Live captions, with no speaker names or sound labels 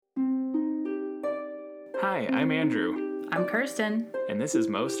Hi, I'm Andrew, I'm Kirsten. and this is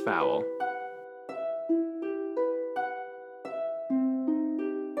Most Foul.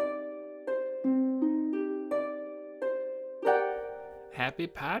 Happy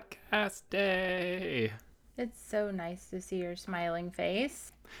Podcast Day! It's so nice to see your smiling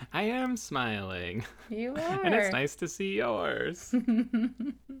face. I am smiling. You are. And it's nice to see yours.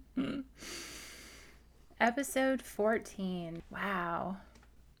 Episode 14. Wow.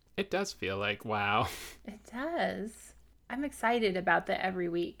 It does feel like wow. It does. I'm excited about the every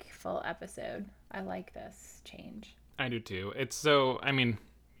week full episode. I like this change. I do too. It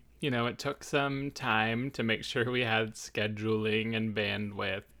took some time to make sure we had scheduling and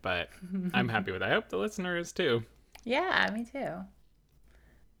bandwidth, but I'm happy with it. I hope the listener is too. Yeah, me too.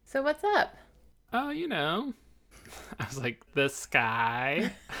 So what's up? Oh, I was like, the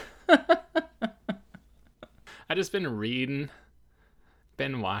sky. I just been reading,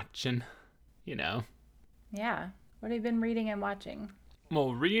 been watching, Yeah. What have you been reading and watching?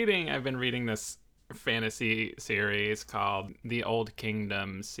 Well, I've been reading this fantasy series called The Old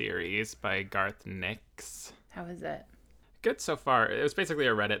Kingdom series by Garth Nix. How is it? Good so far. It was basically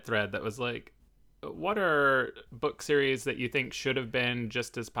a Reddit thread that was like, what are book series that you think should have been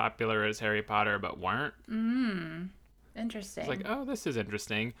just as popular as Harry Potter but weren't? Interesting. It's like, oh, this is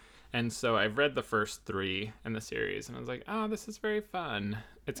interesting. And so I've read the first 3 in the series, and I was like, oh, this is very fun.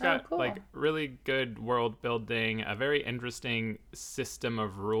 It's got cool. like really good world building, a very interesting system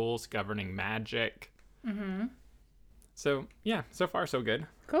of rules governing magic. Mm-hmm. So yeah, so far so good.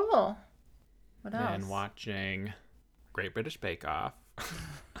 Cool. What else? And watching Great British Bake Off,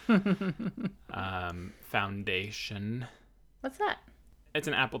 Foundation. What's that? It's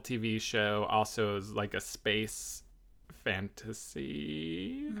an Apple TV show. Also is like a space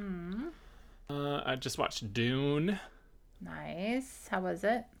fantasy. I just watched Dune. Nice. How was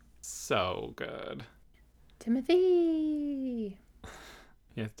it? So good. Timothy.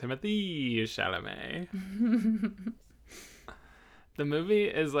 Yes, Timothy Chalamet. The movie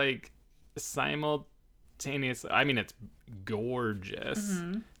is like simultaneous. I mean, it's gorgeous.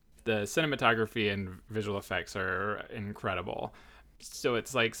 The cinematography and visual effects are incredible. So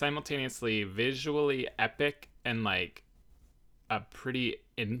it's like simultaneously visually epic and like a pretty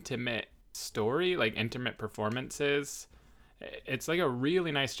intimate story, like intimate performances. It's like a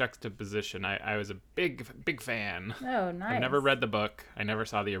really nice juxtaposition. I was a big fan. Oh, nice. I've never read the book. I never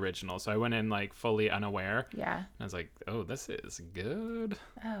saw the original, so I went in like fully unaware. Yeah. And I was like, oh, this is good.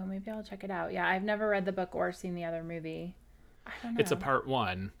 Oh, maybe I'll check it out. Yeah, I've never read the book or seen the other movie. I don't know. It's a part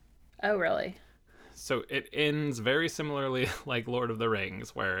 1. Oh, really? So it ends very similarly like Lord of the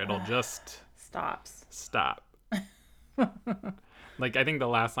Rings, where it'll just Stops. stop. Like, I think the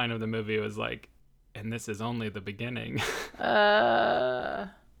last line of the movie was like, and this is only the beginning. Okay,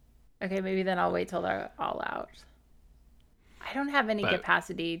 maybe then I'll wait till they're all out. I don't have any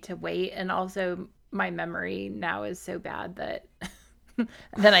capacity to wait, and also my memory now is so bad that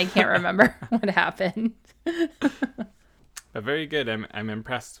then I can't remember what happened. But very good. I'm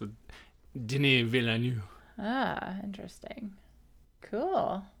impressed with Denis Villeneuve. Ah, interesting.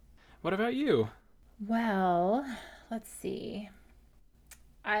 Cool. What about you? Well, let's see.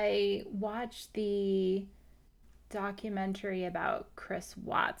 I watched the documentary about Chris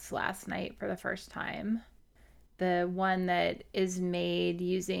Watts last night for the first time. The one that is made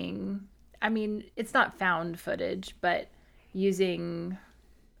using, I mean, it's not found footage, but using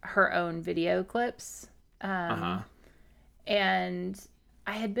her own video clips. And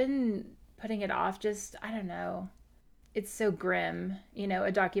I had been putting it off, just, I don't know. It's so grim,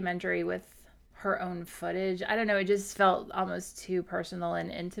 a documentary with her own footage. I don't know. It just felt almost too personal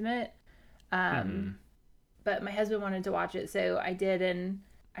and intimate. But my husband wanted to watch it, so I did. And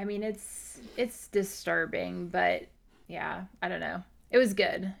I mean, it's disturbing, but yeah, I don't know. It was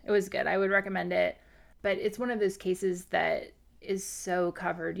good. I would recommend it. But it's one of those cases that is so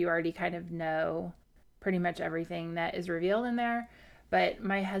covered. You already kind of know pretty much everything that is revealed in there. But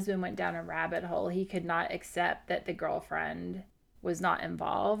my husband went down a rabbit hole. He could not accept that the girlfriend was not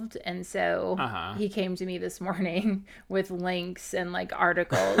involved, and so he came to me this morning with links and like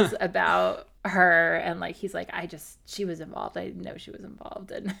articles about her, and like he's like, she was involved. I didn't know she was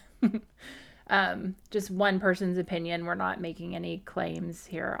involved. And just one person's opinion. We're not making any claims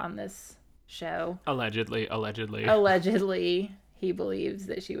here on this show. Allegedly. He believes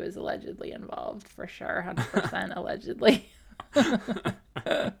that she was allegedly involved, for sure. 100% allegedly.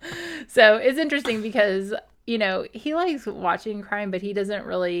 So it's interesting because he likes watching crime, but he doesn't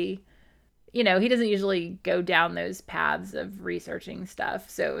really, he doesn't usually go down those paths of researching stuff.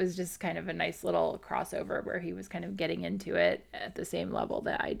 So it was just kind of a nice little crossover where he was kind of getting into it at the same level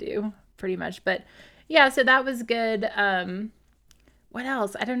that I do, pretty much. But, Yeah, so that was good. What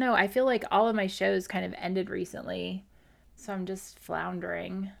else? I don't know. I feel like all of my shows kind of ended recently, so I'm just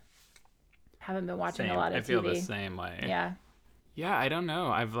floundering. Haven't been watching a Same. lot I of feel the TV. same way. Yeah. Yeah, I don't know.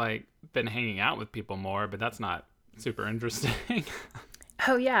 I've like been hanging out with people more, but that's not super interesting.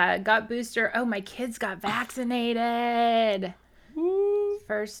 Oh yeah, got booster. Oh, my kids got vaccinated. Woo.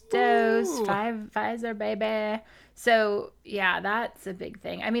 First dose, Woo. Pfizer, baby. So yeah, that's a big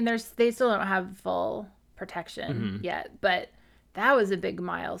thing. I mean, they still don't have full protection yet, but that was a big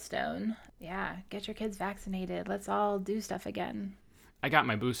milestone. Yeah, get your kids vaccinated. Let's all do stuff again. I got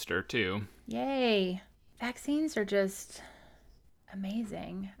my booster too. Yay. Vaccines are just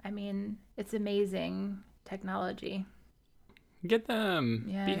amazing. I mean, it's amazing technology. Get them.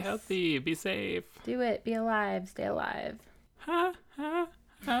 Be Yes. healthy. Be safe. Do it. Be alive. Stay alive. Ha ha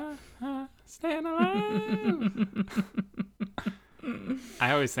ha ha. Staying alive.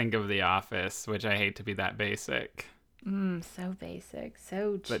 I always think of The Office, which I hate to be that basic. So basic.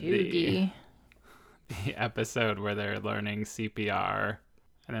 So But chuggy. The episode where they're learning CPR,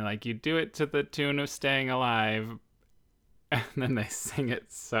 and they're like, you do it to the tune of Staying Alive, and then they sing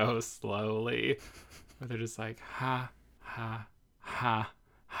it so slowly, where they're just like, ha, ha, ha,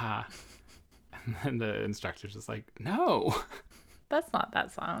 ha. And then the instructor's just like, no. That's not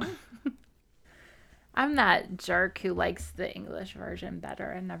that song. I'm that jerk who likes the English version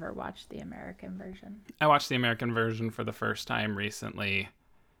better and never watched the American version. I watched the American version for the first time recently,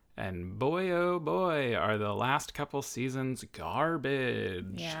 and boy, oh boy, are the last couple seasons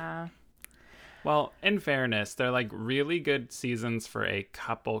garbage. Yeah. Well, in fairness, they're like really good seasons for a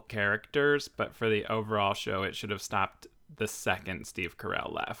couple characters, but for the overall show, it should have stopped the second Steve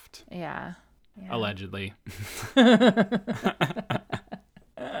Carell left. Yeah. Allegedly.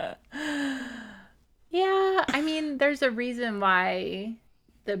 Yeah, I mean, there's a reason why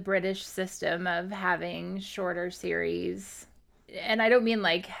the British system of having shorter series, and I don't mean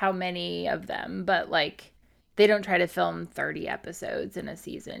like how many of them, but like they don't try to film 30 episodes in a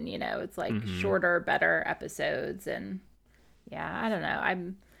season, you know. It's like shorter, better episodes. And yeah, I don't know.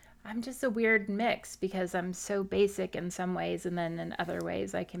 I'm just a weird mix because I'm so basic in some ways, and then in other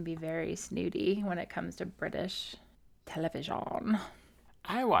ways I can be very snooty when it comes to British television.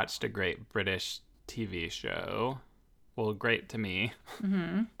 I watched a great British TV show. Well, great to me.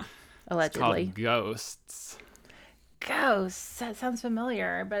 Allegedly. It's called Ghosts. Ghosts. That sounds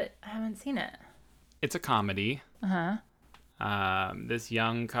familiar, but I haven't seen it. It's a comedy. This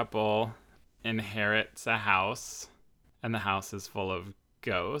young couple inherits a house, and the house is full of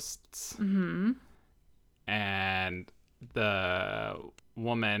ghosts. And the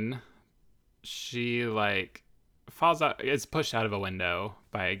woman, she like falls out, is pushed out of a window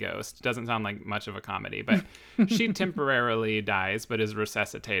by a ghost. Doesn't sound like much of a comedy, but she temporarily dies but is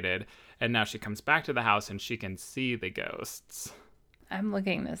resuscitated, and now she comes back to the house and she can see the ghosts. I'm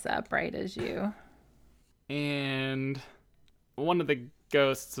looking this up right as you. And one of the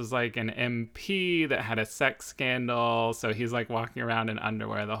ghosts was like an MP that had a sex scandal, so he's like walking around in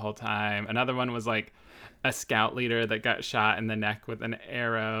underwear the whole time. Another one was like a scout leader that got shot in the neck with an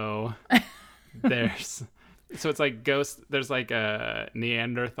arrow. So it's like ghosts. There's like a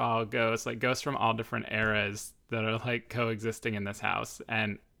Neanderthal ghost, like ghosts from all different eras that are like coexisting in this house.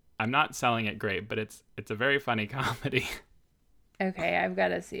 And I'm not selling it great, but it's a very funny comedy. Okay, I've got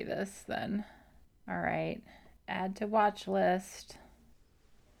to see this then. All right. Add to watch list.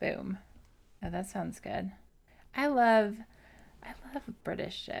 Boom. Oh, that sounds good. I love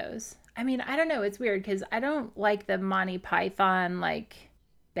British shows. I mean, I don't know. It's weird because I don't like the Monty Python, like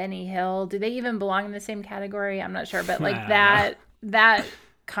Benny Hill. Do they even belong in the same category? I'm not sure, but like that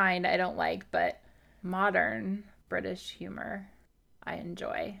kind I don't like. But modern British humor, I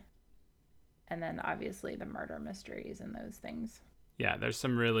enjoy. And then obviously the murder mysteries and those things. Yeah, there's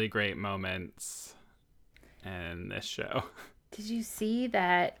some really great moments in this show. Did you see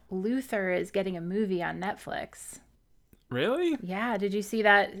that Luther is getting a movie on Netflix? Really? Yeah, did you see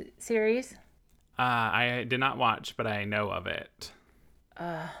that series? I did not watch, but I know of it.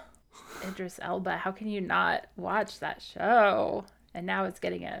 Idris Elba, how can you not watch that show? And now it's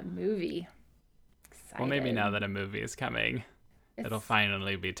getting a movie. Excited. Well, maybe now that a movie is coming, it'll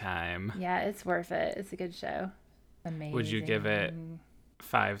finally be time. Yeah, it's worth it. It's a good show. Amazing. Would you give it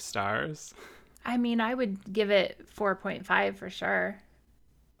 5 stars? I mean, I would give it 4.5 for sure.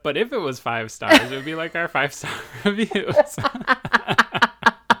 But if it was 5 stars, it would be like our 5-star reviews.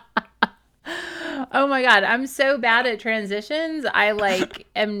 Oh my God, I'm so bad at transitions. I like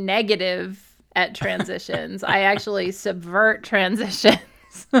am negative at transitions. I actually subvert transitions.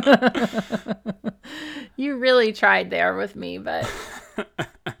 You really tried there with me, but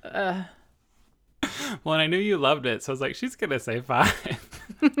Well, and I knew you loved it, so I was like, she's going to say 5.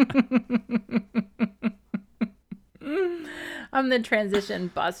 I'm the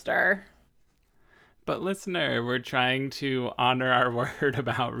transition buster. But listener, we're trying to honor our word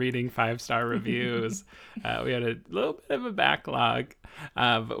about reading 5-star reviews. We had a little bit of a backlog,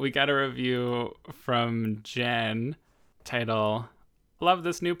 but we got a review from Jen, title, "Love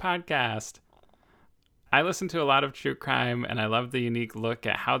this new podcast. I listen to a lot of true crime, and I love the unique look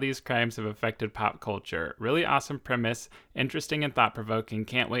at how these crimes have affected pop culture. Really awesome premise, interesting and thought-provoking.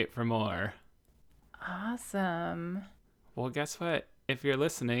 Can't wait for more." Awesome. Well, guess what? If you're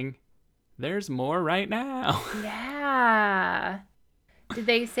listening, there's more right now. Yeah. Did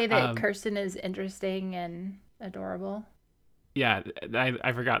they say that Kirsten is interesting and adorable? Yeah,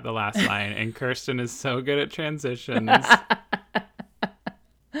 I forgot the last line. And Kirsten is so good at transitions.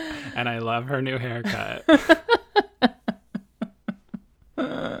 And I love her new haircut.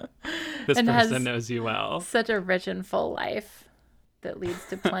 This and person knows you well. Such a rich and full life that leads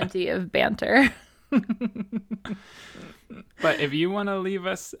to plenty of banter. But if you want to leave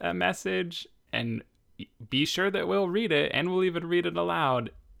us a message, and be sure that we'll read it, and we'll even read it aloud.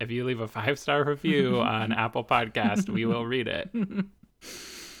 If you leave a 5-star review on Apple Podcast, we will read it.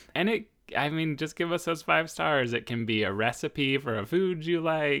 And just give us those 5 stars. It can be a recipe for a food you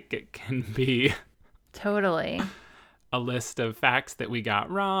like. It can be totally a list of facts that we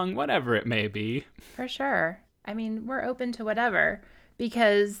got wrong, whatever it may be. For sure. I mean, we're open to whatever,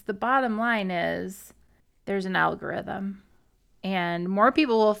 because the bottom line is there's an algorithm, and more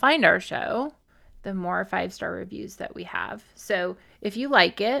people will find our show the more 5-star reviews that we have. So if you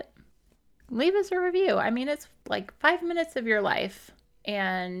like it, leave us a review. I mean, it's like 5 minutes of your life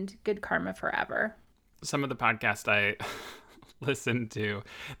and good karma forever. Some of the podcasts I listen to,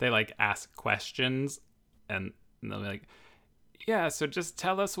 they like ask questions, and they'll be like, yeah, so just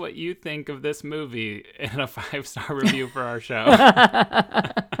tell us what you think of this movie in a 5-star review for our show.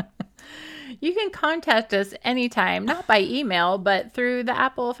 You can contact us anytime, not by email, but through the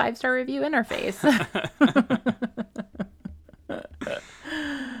Apple 5-star review interface.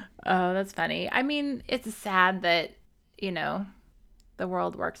 Oh, that's funny. I mean, it's sad that, the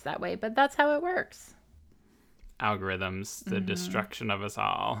world works that way, but that's how it works. Algorithms, the destruction of us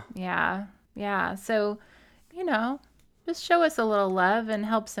all. Yeah. Yeah. So, just show us a little love and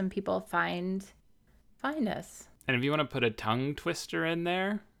help some people find us. And if you want to put a tongue twister in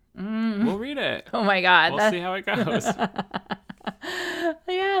there, we'll read it. Oh my God. We'll see how it goes.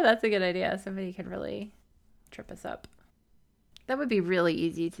 Yeah, that's a good idea. Somebody could really trip us up. That would be really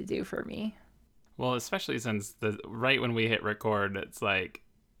easy to do for me. Well, especially since right when we hit record, it's like,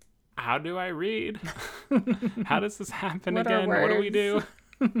 how do I read? How does this happen again? What do we do?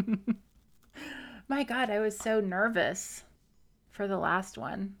 My God, I was so nervous for the last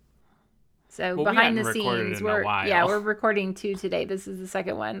one. So behind the scenes, we're recording 2 today. This is the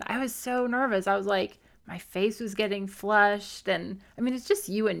second one. I was so nervous. I was like, my face was getting flushed. And I mean, it's just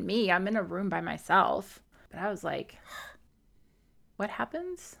you and me. I'm in a room by myself. But I was like, what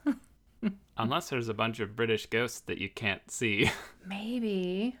happens? Unless there's a bunch of British ghosts that you can't see.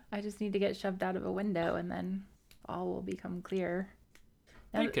 Maybe. I just need to get shoved out of a window and then all will become clear.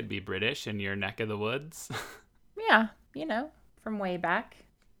 They could be British in your neck of the woods. Yeah, from way back.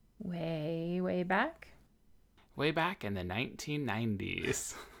 Way back. Way back in the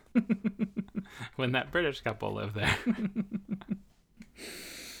 1990s. When that British couple lived there.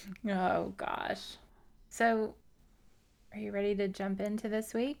 Oh, gosh. So, are you ready to jump into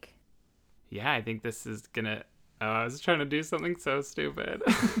this week? Yeah, I think this is gonna... Oh, I was trying to do something so stupid.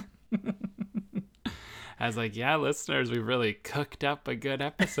 I was like, yeah, listeners, we really cooked up a good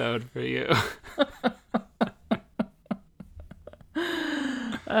episode for you.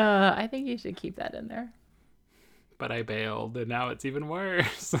 I think you should keep that in there. But I bailed, and now it's even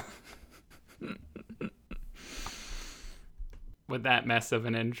worse. With that mess of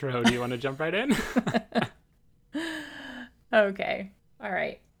an intro, do you want to jump right in? Okay. All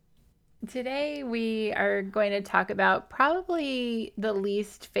right. Today we are going to talk about probably the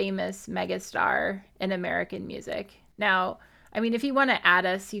least famous megastar in American music. Now, I mean, if you want to add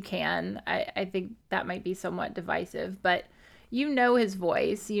us, you can. I think that might be somewhat divisive, but you know his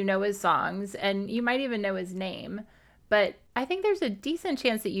voice, you know his songs, and you might even know his name. But I think there's a decent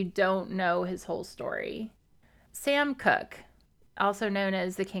chance that you don't know his whole story. Sam Cooke, also known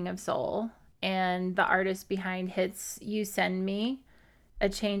as the King of Soul, and the artist behind hits You Send Me, A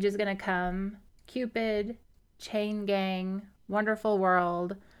Change Is Gonna Come, Cupid, Chain Gang, Wonderful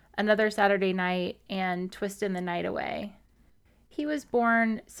World, Another Saturday Night, and Twistin' the Night Away. He was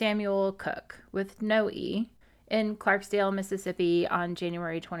born Samuel Cooke, with no E, in Clarksdale, Mississippi on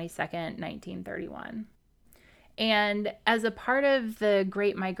January 22nd, 1931. And as a part of the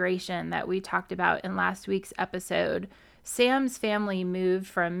Great Migration that we talked about in last week's episode, Sam's family moved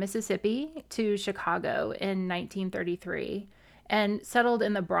from Mississippi to Chicago in 1933 and settled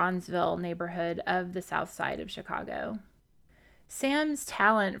in the Bronzeville neighborhood of the south side of Chicago. Sam's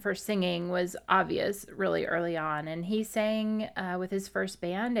talent for singing was obvious really early on, and he sang with his first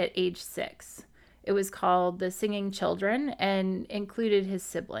band at age 6. It was called the Singing Children and included his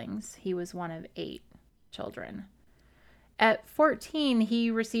siblings. He was one of 8 children. At 14,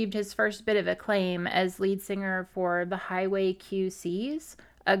 he received his first bit of acclaim as lead singer for the Highway QCs,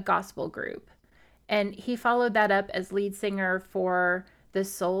 a gospel group. And he followed that up as lead singer for the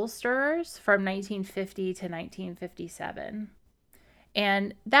Soul Stirrers from 1950 to 1957.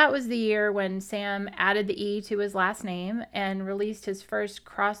 And that was the year when Sam added the E to his last name and released his first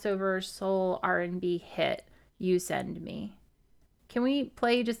crossover soul R&B hit, You Send Me. Can we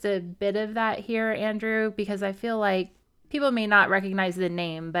play just a bit of that here, Andrew? Because I feel like people may not recognize the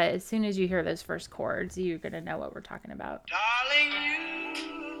name, but as soon as you hear those first chords, you're going to know what we're talking about. Darling,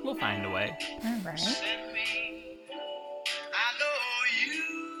 you We'll find a way. All right. send me. I know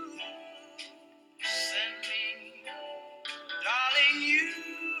you send me. Darling, you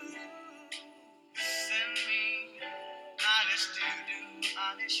send me. Honest you do,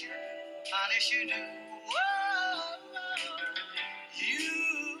 honest you do, honest you do. Whoa,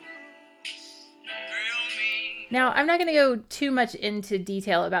 you thrill me. Now, I'm not going to go too much into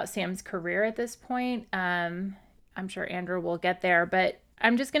detail about Sam's career at this point. I'm sure Andrew will get there, but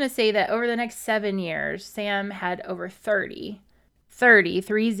I'm just going to say that over the next 7 years, Sam had over 30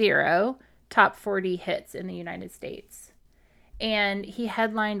 top 40 hits in the United States. And he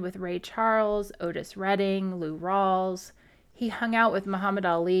headlined with Ray Charles, Otis Redding, Lou Rawls. He hung out with Muhammad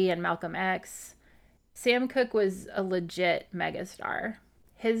Ali and Malcolm X. Sam Cooke was a legit megastar.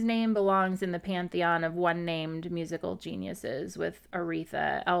 His name belongs in the pantheon of one-named musical geniuses with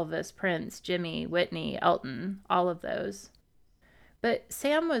Aretha, Elvis, Prince, Jimmy, Whitney, Elton, all of those. But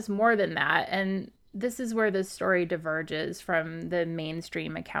Sam was more than that, and this is where the story diverges from the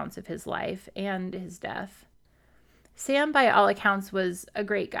mainstream accounts of his life and his death. Sam, by all accounts, was a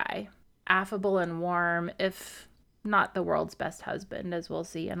great guy, affable and warm, if not the world's best husband, as we'll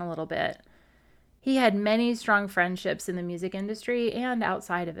see in a little bit. He had many strong friendships in the music industry and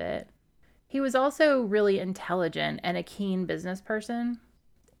outside of it. He was also really intelligent and a keen business person.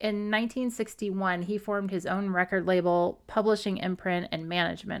 In 1961, he formed his own record label, publishing imprint, and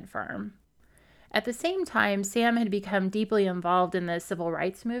management firm. At the same time, Sam had become deeply involved in the civil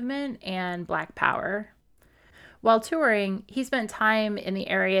rights movement and Black Power. While touring, he spent time in the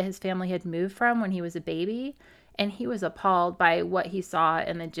area his family had moved from when he was a baby, and he was appalled by what he saw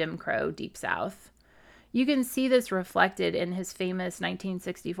in the Jim Crow Deep South. You can see this reflected in his famous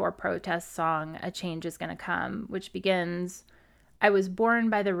 1964 protest song, A Change Is Gonna Come, which begins, I was born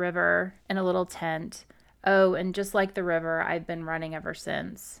by the river in a little tent. Oh, and just like the river, I've been running ever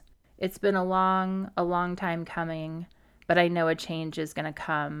since. It's been a long time coming, but I know a change is gonna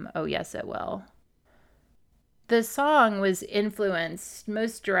come. Oh, yes, it will. The song was influenced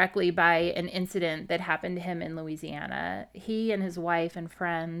most directly by an incident that happened to him in Louisiana. He and his wife and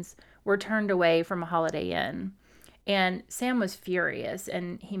friends were turned away from a Holiday Inn, and Sam was furious,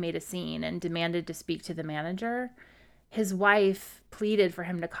 and he made a scene and demanded to speak to the manager. His wife pleaded for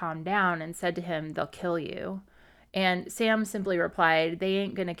him to calm down and said to him, they'll kill you. And Sam simply replied, they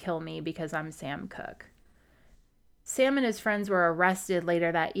ain't gonna kill me because I'm Sam Cooke. Sam and his friends were arrested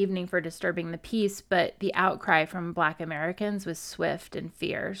later that evening for disturbing the peace, but the outcry from Black Americans was swift and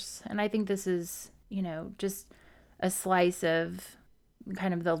fierce. And I think this is, just a slice of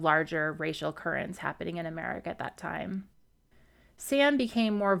kind of the larger racial currents happening in America at that time. Sam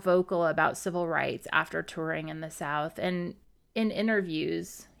became more vocal about civil rights after touring in the South, and in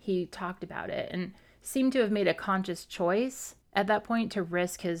interviews, he talked about it and seemed to have made a conscious choice at that point to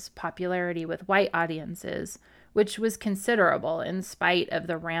risk his popularity with white audiences, which was considerable in spite of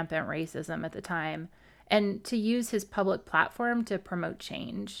the rampant racism at the time, and to use his public platform to promote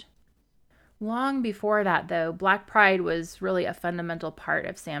change. Long before that, though, Black pride was really a fundamental part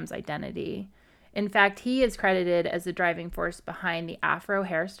of Sam's identity. In fact, he is credited as the driving force behind the Afro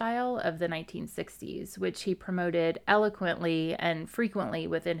hairstyle of the 1960s, which he promoted eloquently and frequently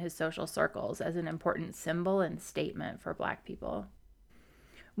within his social circles as an important symbol and statement for Black people.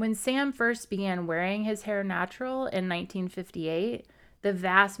 When Sam first began wearing his hair natural in 1958, the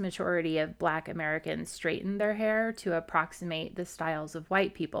vast majority of Black Americans straightened their hair to approximate the styles of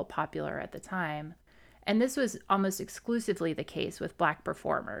white people popular at the time. And this was almost exclusively the case with Black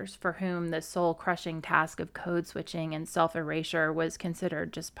performers, for whom the soul-crushing task of code switching and self-erasure was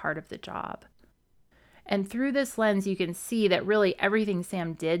considered just part of the job. And through this lens, you can see that really everything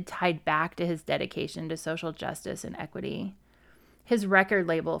Sam did tied back to his dedication to social justice and equity. His record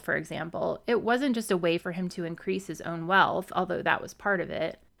label, for example, it wasn't just a way for him to increase his own wealth, although that was part of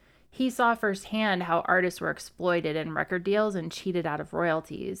it. He saw firsthand how artists were exploited in record deals and cheated out of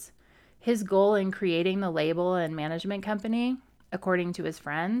royalties. His goal in creating the label and management company, according to his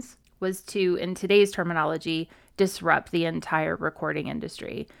friends, was to, in today's terminology, disrupt the entire recording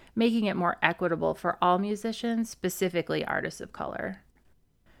industry, making it more equitable for all musicians, specifically artists of color.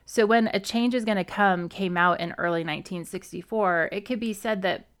 So when A Change Is Gonna Come came out in early 1964, it could be said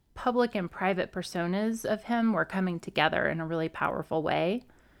that public and private personas of him were coming together in a really powerful way.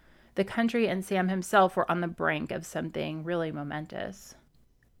 The country and Sam himself were on the brink of something really momentous.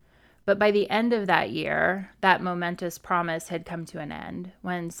 But by the end of that year, that momentous promise had come to an end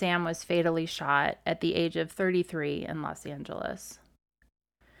when Sam was fatally shot at the age of 33 in Los Angeles.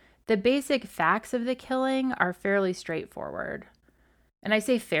 The basic facts of the killing are fairly straightforward. And I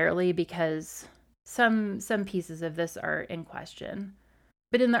say fairly because some pieces of this are in question.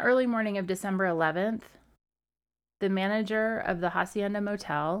 But in the early morning of December 11th, the manager of the Hacienda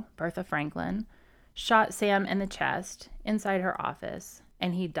Motel, Bertha Franklin, shot Sam in the chest inside her office,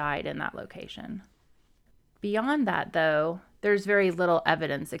 and he died in that location. Beyond that, though, there's very little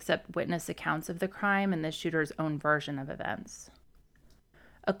evidence except witness accounts of the crime and the shooter's own version of events.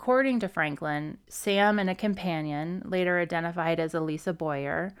 According to Franklin, Sam and a companion, later identified as Elisa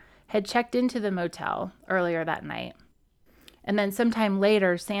Boyer, had checked into the motel earlier that night. And then sometime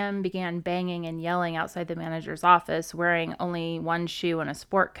later, Sam began banging and yelling outside the manager's office, wearing only one shoe and a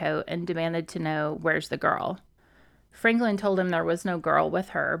sport coat, and demanded to know, "Where's the girl?" Franklin told him there was no girl with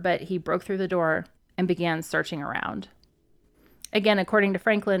her, but he broke through the door and began searching around. Again, according to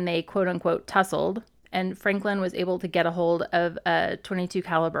Franklin, they quote-unquote tussled, and Franklin was able to get a hold of a .22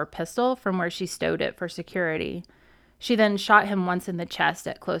 caliber pistol from where she stowed it for security. She then shot him once in the chest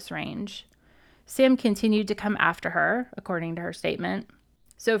at close range. Sam continued to come after her, according to her statement.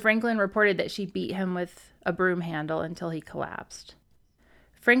 So Franklin reported that she beat him with a broom handle until he collapsed.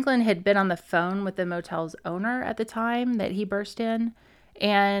 Franklin had been on the phone with the motel's owner at the time that he burst in,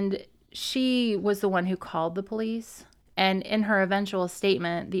 and she was the one who called the police. And in her eventual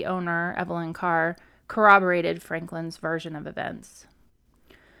statement, the owner, Evelyn Carr, corroborated Franklin's version of events.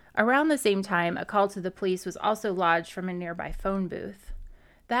 Around the same time, a call to the police was also lodged from a nearby phone booth.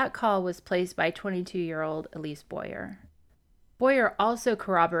 That call was placed by 22-year-old Elise Boyer. Boyer also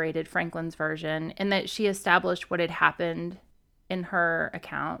corroborated Franklin's version in that she established what had happened in her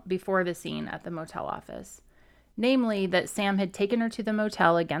account before the scene at the motel office. Namely, that Sam had taken her to the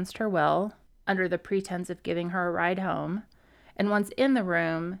motel against her will, under the pretense of giving her a ride home, and once in the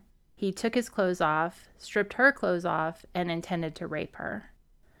room, he took his clothes off, stripped her clothes off, and intended to rape her.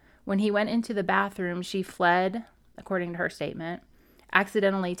 When he went into the bathroom, she fled, according to her statement,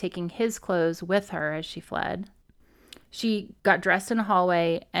 accidentally taking his clothes with her as she fled. She got dressed in a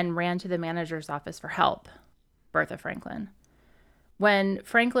hallway and ran to the manager's office for help, Bertha Franklin. When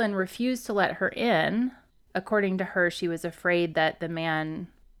Franklin refused to let her in, according to her, she was afraid that the man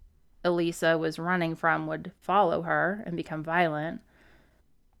Elisa was running from would follow her and become violent.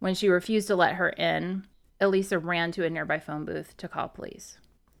 When she refused to let her in, Elisa ran to a nearby phone booth to call police.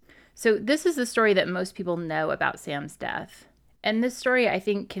 So this is the story that most people know about Sam's death. And this story, I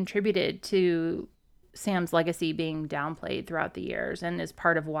think, contributed to Sam's legacy being downplayed throughout the years and is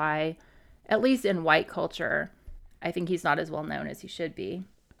part of why, at least in white culture, I think he's not as well known as he should be.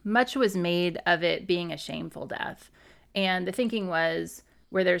 Much was made of it being a shameful death. And the thinking was,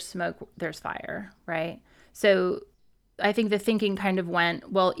 where there's smoke, there's fire, right? So I think the thinking kind of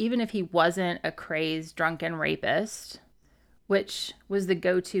went, well, even if he wasn't a crazed, drunken rapist, which was the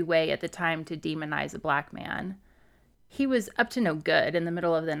go-to way at the time to demonize a black man, he was up to no good in the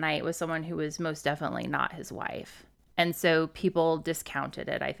middle of the night with someone who was most definitely not his wife. And so people discounted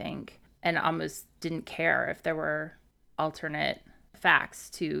it, I think, and almost didn't care if there were alternate facts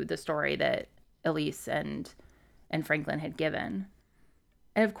to the story that Elise and Franklin had given.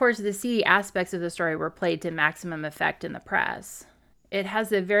 And of course, the seedy aspects of the story were played to maximum effect in the press. It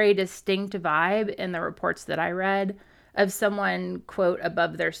has a very distinct vibe in the reports that I read of someone, quote,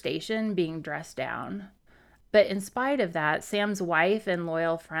 above their station being dressed down. But in spite of that, Sam's wife and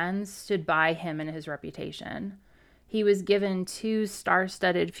loyal friends stood by him and his reputation. He was given 2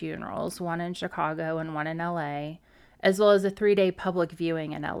 star-studded funerals, one in Chicago and one in LA, as well as a 3-day public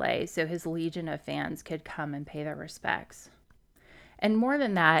viewing in LA so his legion of fans could come and pay their respects. And more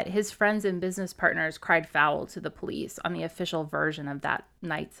than that, his friends and business partners cried foul to the police on the official version of that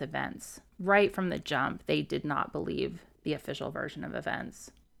night's events. Right from the jump, they did not believe the official version of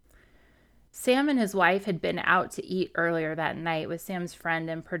events. Sam and his wife had been out to eat earlier that night with Sam's friend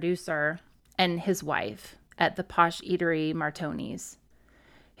and producer and his wife at the posh eatery Martoni's.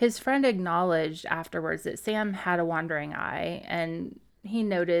 His friend acknowledged afterwards that Sam had a wandering eye, and he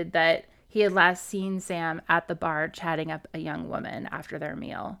noted that he had last seen Sam at the bar chatting up a young woman after their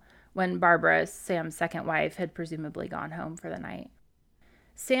meal, when Barbara, Sam's second wife, had presumably gone home for the night.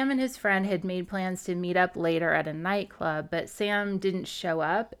 Sam and his friend had made plans to meet up later at a nightclub, but Sam didn't show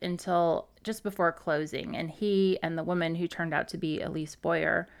up until just before closing, and he and the woman who turned out to be Elise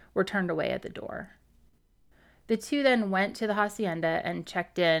Boyer were turned away at the door. The two then went to the hacienda and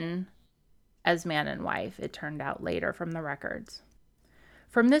checked in as man and wife, it turned out later from the records.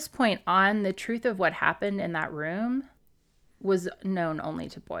 From this point on, the truth of what happened in that room was known only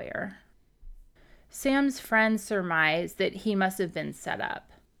to Boyer. Sam's friends surmised that he must have been set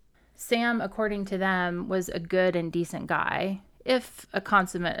up. Sam, according to them, was a good and decent guy, if a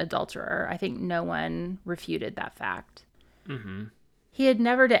consummate adulterer. I think no one refuted that fact. Mm-hmm. He had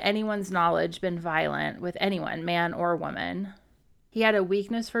never, to anyone's knowledge, been violent with anyone, man or woman. He had a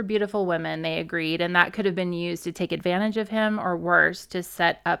weakness for beautiful women, they agreed, and that could have been used to take advantage of him, or worse, to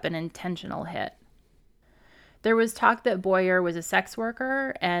set up an intentional hit. There was talk that Boyer was a sex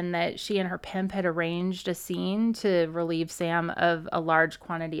worker and that she and her pimp had arranged a scene to relieve Sam of a large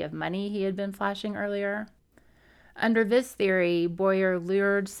quantity of money he had been flashing earlier. Under this theory, Boyer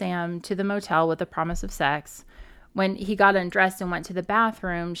lured Sam to the motel with the promise of sex. When he got undressed and went to the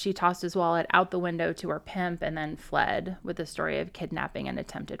bathroom, she tossed his wallet out the window to her pimp and then fled with the story of kidnapping and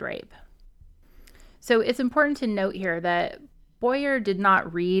attempted rape. So it's important to note here that Boyer did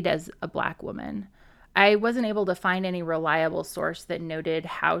not read as a black woman. I wasn't able to find any reliable source that noted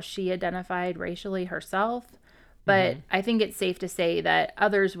how she identified racially herself, but I think it's safe to say that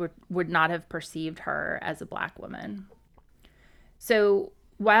others would not have perceived her as a black woman. So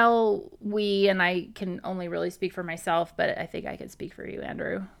while we, and I can only really speak for myself, but I think I could speak for you,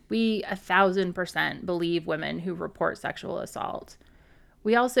 Andrew, we 1,000% believe women who report sexual assault.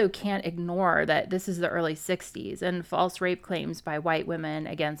 We also can't ignore that this is the early 60s, and false rape claims by white women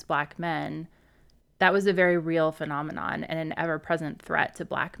against black men, that was a very real phenomenon and an ever-present threat to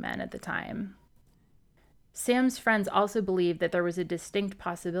black men at the time. Sam's friends also believed that there was a distinct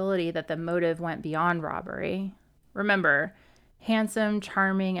possibility that the motive went beyond robbery. Remember, handsome,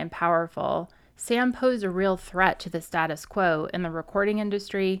 charming, and powerful, Sam posed a real threat to the status quo in the recording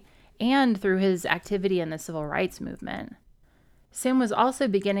industry and through his activity in the civil rights movement. Sam was also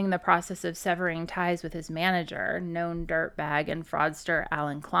beginning the process of severing ties with his manager, known dirtbag and fraudster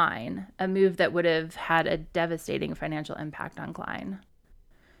Alan Klein, a move that would have had a devastating financial impact on Klein.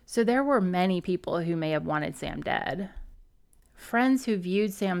 So there were many people who may have wanted Sam dead. Friends who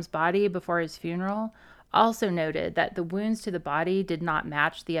viewed Sam's body before his funeral also noted that the wounds to the body did not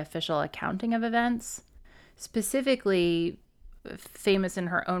match the official accounting of events. Specifically, famous in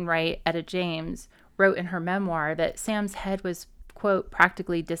her own right, Etta James wrote in her memoir that Sam's head was, quote,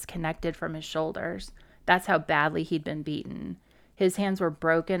 practically disconnected from his shoulders. That's how badly he'd been beaten. His hands were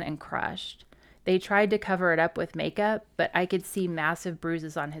broken and crushed. They tried to cover it up with makeup, but I could see massive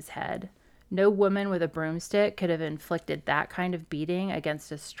bruises on his head. No woman with a broomstick could have inflicted that kind of beating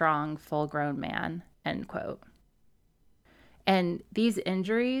against a strong, full-grown man, end quote. And these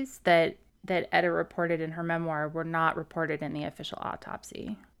injuries that Etta reported in her memoir were not reported in the official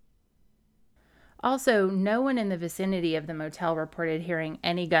autopsy. Also, no one in the vicinity of the motel reported hearing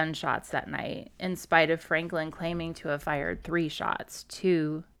any gunshots that night, in spite of Franklin claiming to have fired 3 shots,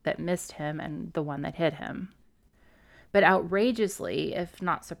 2 that missed him and the one that hit him. But outrageously, if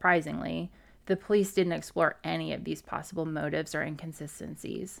not surprisingly, the police didn't explore any of these possible motives or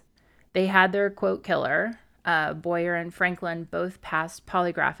inconsistencies. They had their, quote, killer. Boyer and Franklin both passed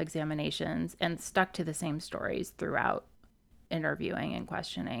polygraph examinations and stuck to the same stories throughout interviewing and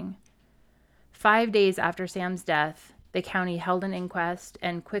questioning. 5 days after Sam's death, the county held an inquest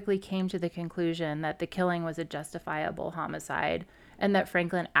and quickly came to the conclusion that the killing was a justifiable homicide and that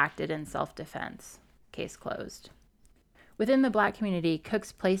Franklin acted in self-defense. Case closed. Within the black community,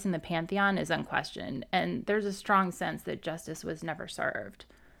 Cook's place in the pantheon is unquestioned, and there's a strong sense that justice was never served.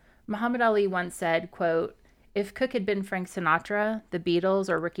 Muhammad Ali once said, quote, "If Cook had been Frank Sinatra, the Beatles,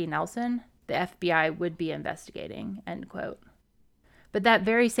 or Ricky Nelson, the FBI would be investigating," end quote. But that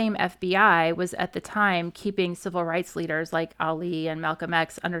very same FBI was at the time keeping civil rights leaders like Ali and Malcolm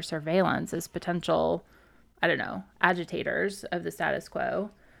X under surveillance as potential, agitators of the status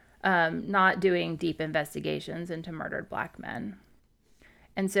quo, not doing deep investigations into murdered black men.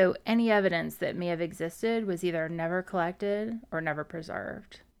 And so any evidence that may have existed was either never collected or never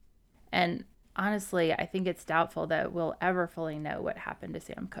preserved. And honestly, I think it's doubtful that we'll ever fully know what happened to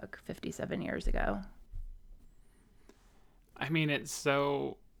Sam Cooke 57 years ago. I mean, it's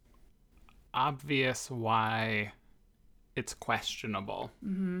so obvious why it's questionable.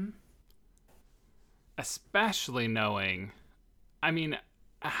 Mm-hmm. Especially knowing, I mean,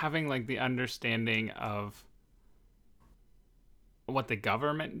 having like the understanding of what the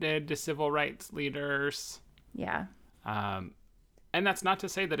government did to civil rights leaders. Yeah. And that's not to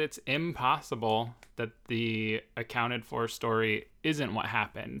say that it's impossible that the accounted for story isn't what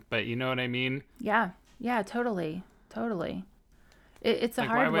happened, but you know what I mean? Yeah. Yeah, totally. Totally. It's a like,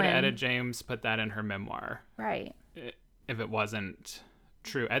 hard why would one. Etta James put that in her memoir? Right. If it wasn't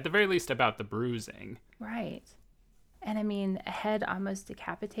true, at the very least about the bruising. Right. And I mean, a head almost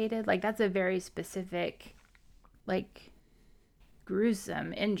decapitated, like that's a very specific, like,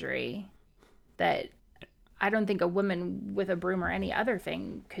 gruesome injury that I don't think a woman with a broom or any other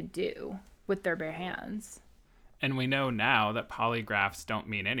thing could do with their bare hands. And we know now that polygraphs don't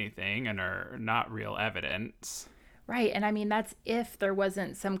mean anything and are not real evidence. Right. And I mean, that's if there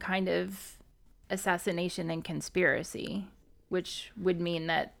wasn't some kind of assassination and conspiracy, which would mean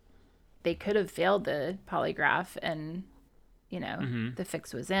that they could have failed the polygraph and, you know, the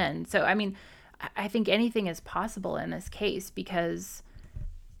fix was in. So, I mean, I think anything is possible in this case because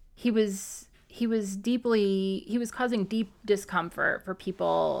he was causing deep discomfort for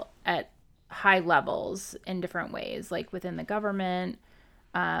people at high levels in different ways, like within the government,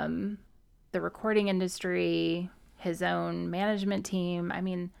 the recording industry, his own management team. I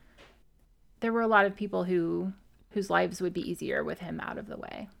mean, there were a lot of people whose lives would be easier with him out of the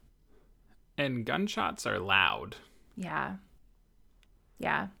way. And gunshots are loud. Yeah.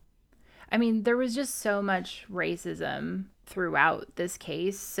 Yeah. I mean, there was just so much racism throughout this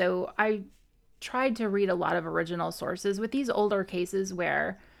case. So I tried to read a lot of original sources with these older cases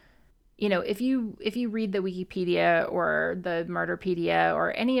where, you know, if you read the Wikipedia or the Murderpedia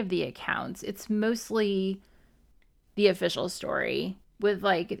or any of the accounts, it's mostly the official story with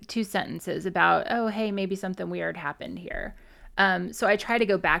like 2 sentences about, oh, hey, maybe something weird happened here. So I try to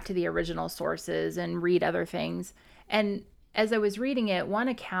go back to the original sources and read other things. And as I was reading it, one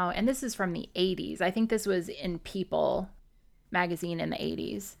account, and this is from the 80s, I think this was in People magazine in the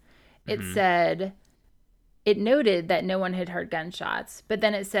 80s. It said, it noted that no one had heard gunshots, but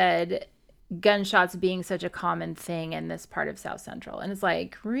then it said gunshots being such a common thing in this part of South Central. And it's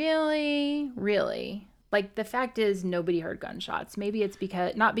like, really? Really? Like, the fact is nobody heard gunshots. Maybe it's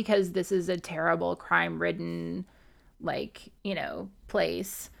not because this is a terrible crime-ridden, like, you know,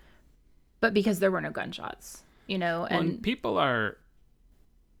 place, but because there were no gunshots, you know? And people are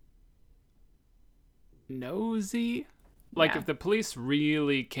nosy. Like, if the police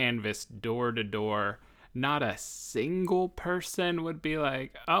really canvassed door to door, not a single person would be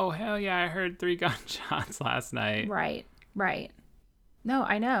like, oh, hell yeah, I heard 3 gunshots last night. Right, right. No,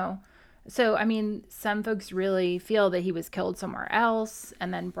 I know. So, I mean, some folks really feel that he was killed somewhere else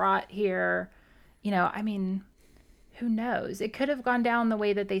and then brought here. You know, I mean, who knows? It could have gone down the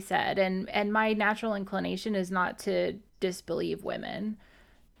way that they said. And my natural inclination is not to disbelieve women.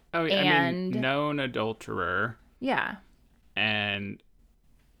 Oh, yeah. I mean, known adulterer. Yeah. And,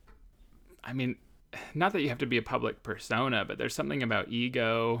 I mean, not that you have to be a public persona, but there's something about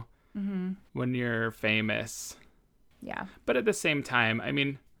ego when you're famous. Yeah. But at the same time, I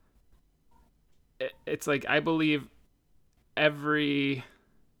mean, it's like, I believe every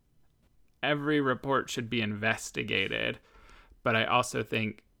report should be investigated, but I also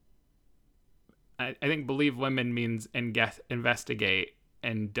think I think believe women means investigate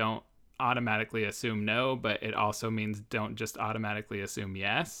and don't automatically assume no, but it also means don't just automatically assume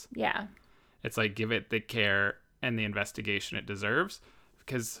yes. Yeah. It's like, give it the care and the investigation it deserves,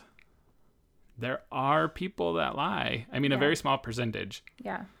 because there are people that lie. I mean, a very small percentage.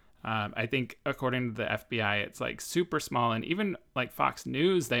 Yeah. I think according to the FBI, it's like super small. And even like Fox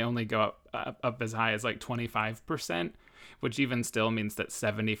News, they only go up as high as like 25%, which even still means that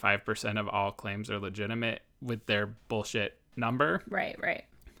 75% of all claims are legitimate with their bullshit number. Right, right.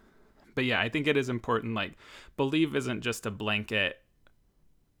 But yeah, I think it is important. Like, believe isn't just a blanket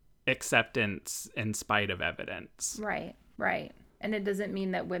acceptance in spite of evidence. Right, right. And it doesn't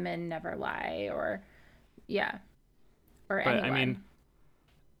mean that women never lie or anyone. I mean,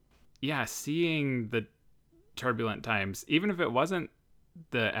 yeah, seeing the turbulent times, even if it wasn't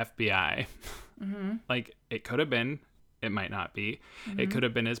the FBI, like, it could have been, it might not be. It could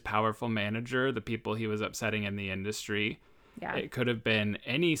have been his powerful manager, the people he was upsetting in the industry. Yeah. It could have been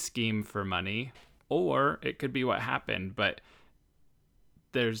any scheme for money, or it could be what happened. But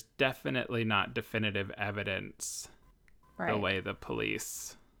there's definitely not definitive evidence Right. the way the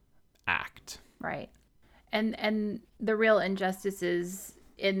police act. Right. And the real injustice is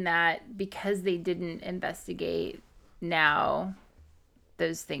in that because they didn't investigate, now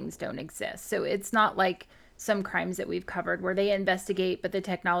those things don't exist. So it's not like some crimes that we've covered where they investigate, but the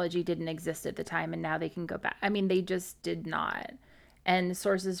technology didn't exist at the time and now they can go back. I mean, they just did not. And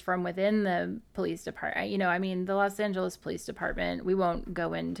sources from within the police department, I mean, the Los Angeles Police Department, we won't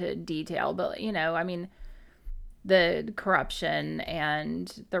go into detail, but, I mean, the corruption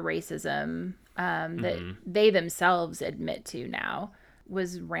and the racism that they themselves admit to now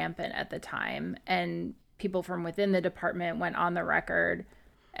was rampant at the time. And people from within the department went on the record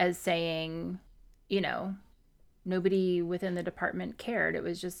as saying, nobody within the department cared. It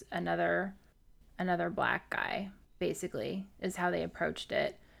was just another black guy, basically, is how they approached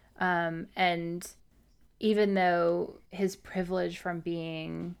it. And even though his privilege from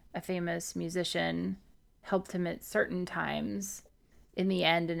being a famous musician helped him at certain times, in the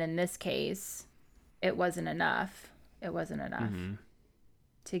end, and in this case, it wasn't enough. It wasn't enough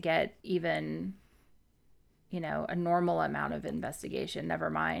to get even, a normal amount of investigation, never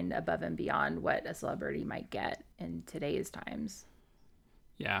mind above and beyond what a celebrity might get in today's times.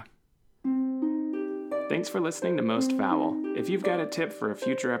 Yeah. Thanks for listening to Most Foul. If you've got a tip for a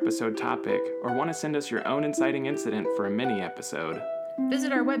future episode topic or want to send us your own inciting incident for a mini episode,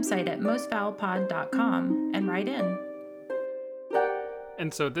 visit our website at mostfoulpod.com and write in.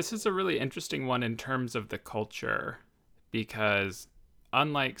 And so this is a really interesting one in terms of the culture, because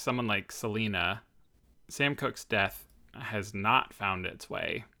unlike someone like Selena, Sam Cooke's death has not found its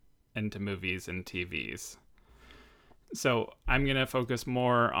way into movies and TVs. So I'm going to focus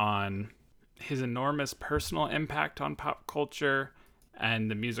more on his enormous personal impact on pop culture and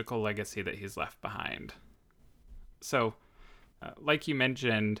the musical legacy that he's left behind. So, like you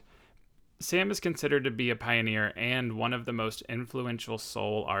mentioned, Sam is considered to be a pioneer and one of the most influential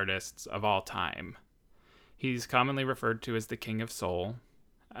soul artists of all time. He's commonly referred to as the King of Soul,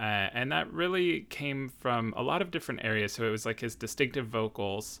 and that really came from a lot of different areas. So it was like his distinctive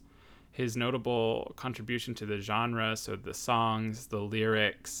vocals, his notable contribution to the genre, so the songs, the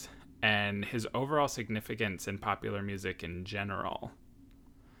lyrics, and his overall significance in popular music in general.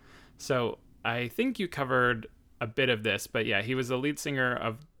 So I think you covered a bit of this, but yeah, he was the lead singer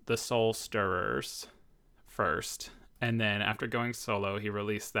of the Soul Stirrers first, and then after going solo, he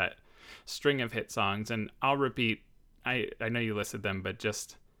released that string of hit songs. And I'll repeat, I know you listed them, but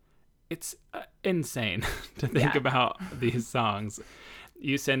just it's insane to think about these songs.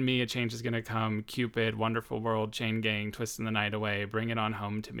 You Send Me, A Change Is Gonna Come, Cupid, Wonderful World, Chain Gang, Twisting the Night Away, Bring It On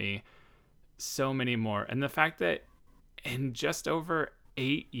Home to Me, so many more. And the fact that in just over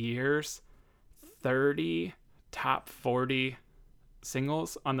 8 years, 30 top 40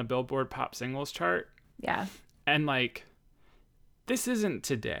 singles on the Billboard Pop Singles chart. Yeah. And like, this isn't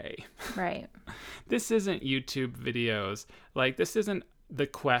today. Right. This isn't YouTube videos. Like, this isn't the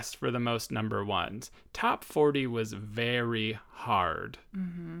quest for the most number ones. Top 40 was very hard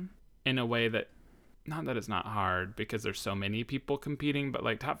in a way that, not that it's not hard because there's so many people competing, but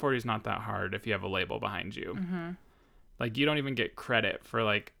like top 40 is not that hard if you have a label behind you. Like, you don't even get credit for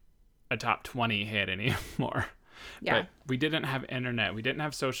like a top 20 hit anymore. Yeah. But we didn't have internet. We didn't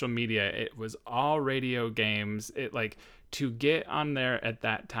have social media. It was all radio games. It like, to get on there at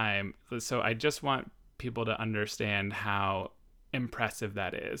that time. So I just want people to understand how impressive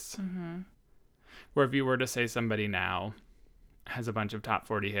that is. Where if you were to say somebody now has a bunch of top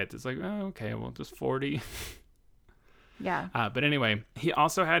 40 hits, it's like, oh, okay, well, just 40. Yeah. But anyway, he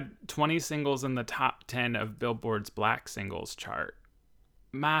also had 20 singles in the top 10 of Billboard's Black Singles chart.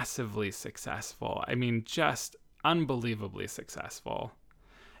 Massively successful. I mean, just unbelievably successful.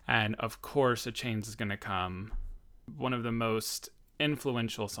 And of course, A Change Is Gonna Come, one of the most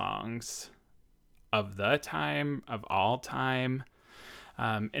influential songs of the time, of all time.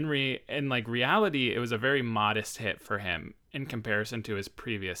 In reality, it was a very modest hit for him in comparison to his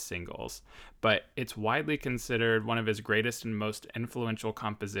previous singles, but it's widely considered one of his greatest and most influential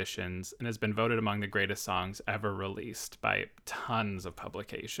compositions and has been voted among the greatest songs ever released by tons of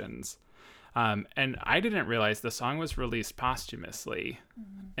publications. And I didn't realize the song was released posthumously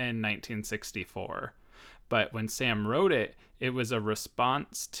in 1964. But when Sam wrote it, it was a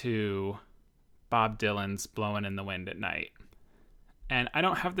response to Bob Dylan's Blowin' in the Wind at Night. And I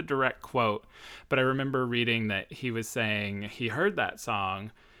don't have the direct quote, but I remember reading that he was saying he heard that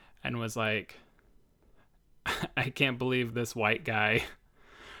song and was like, I can't believe this white guy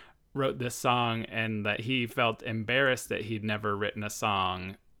wrote this song, and that he felt embarrassed that he'd never written a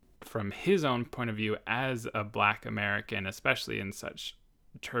song from his own point of view as a Black American, especially in such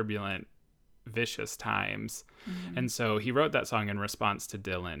turbulent, vicious times. And so he wrote that song in response to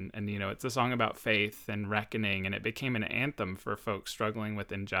Dylan. And, you know, it's a song about faith and reckoning, and it became an anthem for folks struggling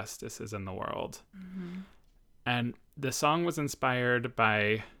with injustices in the world. And the song was inspired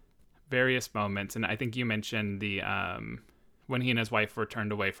by various moments. And I think you mentioned the when he and his wife were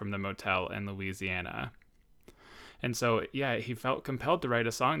turned away from the motel in Louisiana. And so, yeah, he felt compelled to write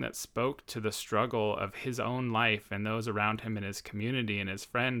a song that spoke to the struggle of his own life and those around him in his community and his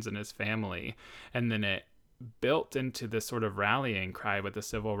friends and his family. And then it built into this sort of rallying cry with the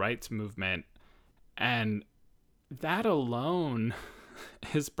civil rights movement. And that alone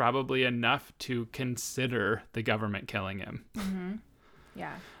is probably enough to consider the government killing him.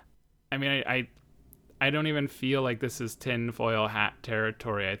 Yeah. I mean, I don't even feel like this is tinfoil hat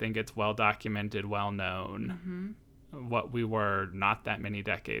territory. I think it's well documented, well known, what we were not that many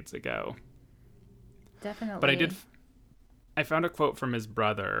decades ago. Definitely. But I found a quote from his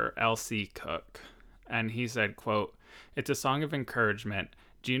brother, L.C. Cook, and he said, quote, "It's a song of encouragement.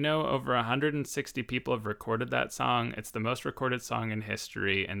 Do you know over 160 people have recorded that song? It's the most recorded song in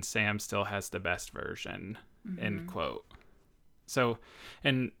history, and Sam still has the best version," end quote. So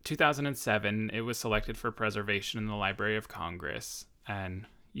in 2007, it was selected for preservation in the Library of Congress. And,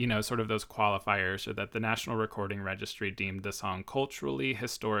 you know, sort of those qualifiers are that the National Recording Registry deemed the song culturally,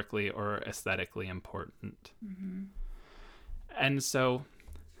 historically, or aesthetically important. And so,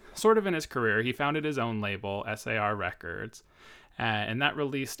 sort of in his career, he founded his own label, SAR Records. And that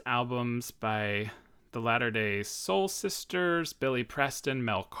released albums by the Latter-day Soul Sisters, Billy Preston,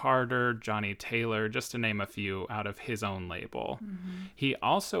 Mel Carter, Johnny Taylor, just to name a few out of his own label. He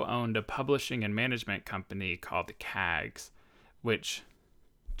also owned a publishing and management company called CAGS, which,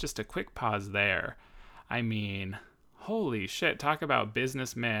 just a quick pause there, I mean, holy shit, talk about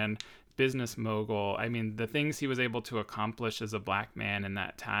businessman, business mogul. I mean, the things he was able to accomplish as a black man in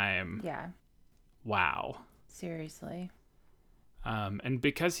that time. Yeah. Wow. Seriously. And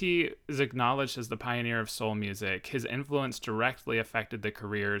because he is acknowledged as the pioneer of soul music, his influence directly affected the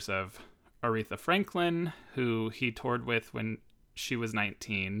careers of Aretha Franklin, who he toured with when she was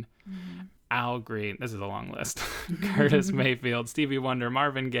 19, Al Green, this is a long list, Curtis Mayfield, Stevie Wonder,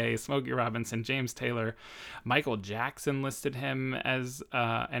 Marvin Gaye, Smokey Robinson, James Taylor, Michael Jackson listed him as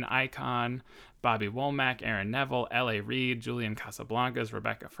an icon, Bobby Womack, Aaron Neville, L.A. Reid, Julian Casablancas,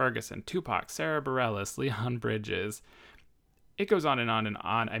 Rebecca Ferguson, Tupac, Sarah Bareilles, Leon Bridges. It goes on and on and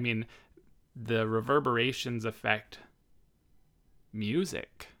on. I mean, the reverberations affect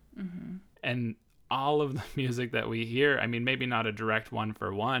music. And all of the music that we hear, I mean, maybe not a direct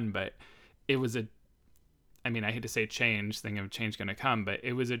one-for-one, but it was I hate to say change, thinking of change gonna come, but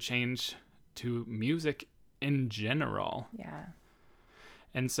it was a change to music in general. Yeah.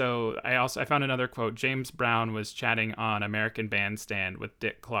 And so I found another quote. James Brown was chatting on American Bandstand with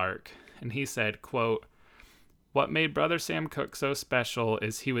Dick Clark, and he said, quote, "What made Brother Sam Cooke so special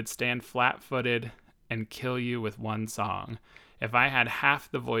is he would stand flat-footed and kill you with one song. If I had half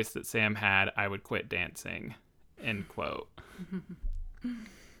the voice that Sam had, I would quit dancing," end quote.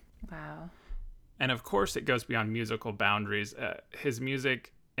 Wow. And of course, it goes beyond musical boundaries. His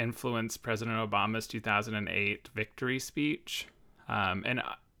music influenced President Obama's 2008 victory speech, and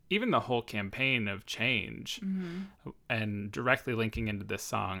even the whole campaign of change. And directly linking into this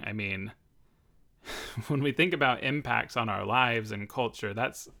song, I mean, when we think about impacts on our lives and culture,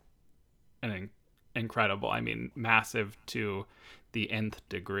 that's incredible. I mean, massive to the nth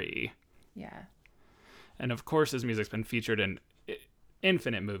degree. Yeah. And of course, his music's been featured in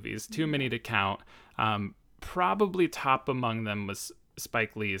infinite movies, too many to count. Probably top among them was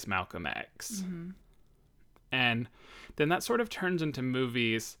Spike Lee's Malcolm X. And then that sort of turns into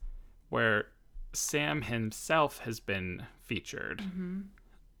movies where Sam himself has been featured.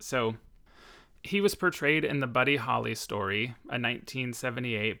 So he was portrayed in the Buddy Holly Story, a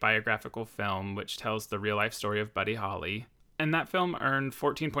 1978 biographical film which tells the real-life story of Buddy Holly. And that film earned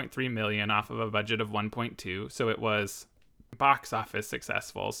 $14.3 million off of a budget of $1.2, so it was box office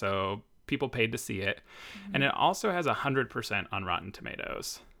successful, so people paid to see it. And it also has 100% on Rotten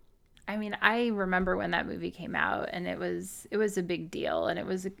Tomatoes. I mean, I remember when that movie came out, and it was a big deal, and it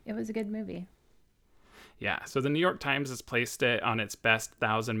was a good movie. Yeah, so the New York Times has placed it on its best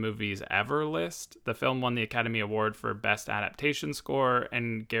 1,000 movies ever list. The film won the Academy Award for Best Adaptation Score,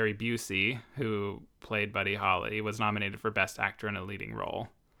 and Gary Busey, who played Buddy Holly, was nominated for Best Actor in a Leading Role,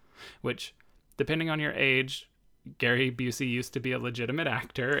 which, depending on your age, Gary Busey used to be a legitimate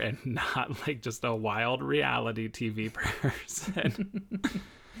actor and not like just a wild reality TV person.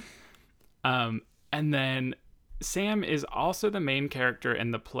 And then Sam is also the main character in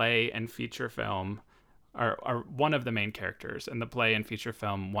the play and feature film are one of the main characters in the play and feature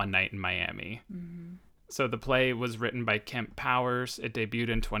film One Night in Miami. Mm-hmm. So the play was written by Kemp Powers. It debuted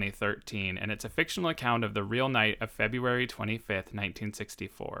in 2013, and it's a fictional account of the real night of February 25th,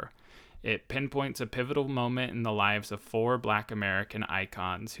 1964. It pinpoints a pivotal moment in the lives of 4 Black American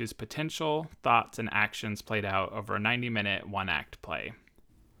icons whose potential, thoughts, and actions played out over a 90-minute one-act play.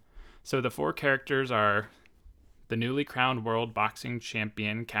 So the 4 characters are the newly crowned world boxing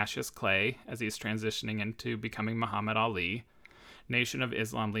champion Cassius Clay, as he's transitioning into becoming Muhammad Ali, Nation of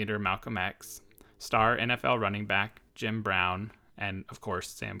Islam leader Malcolm X, star NFL running back Jim Brown, and, of course,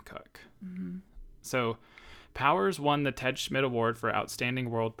 Sam Cooke. Mm-hmm. So Powers won the Ted Schmidt Award for Outstanding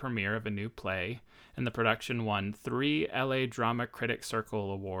World Premiere of a New Play, and the production won 3 LA Drama Critics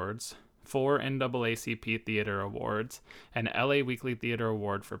Circle Awards, 4 NAACP Theater Awards, and LA Weekly Theater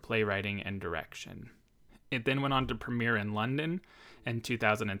Award for Playwriting and Direction. It then went on to premiere in London in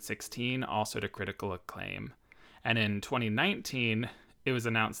 2016, also to critical acclaim. And in 2019, it was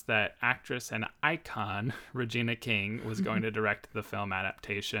announced that actress and icon Regina King was going to direct the film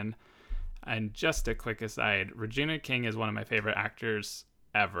adaptation. And just a quick aside, Regina King is one of my favorite actors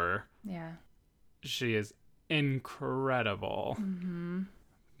ever. Yeah. She is incredible. Mm-hmm.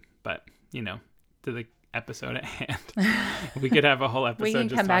 But, to the episode at hand, we could have a whole episode We can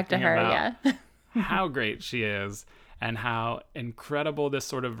just come back to talking her, about yeah. how great she is and how incredible this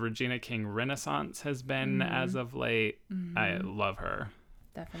sort of Regina King renaissance has been as of late. I love her.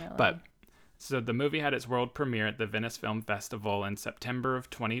 Definitely. But so the movie had its world premiere at the Venice Film Festival in September of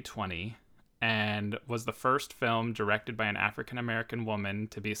 2020 and was the first film directed by an African-American woman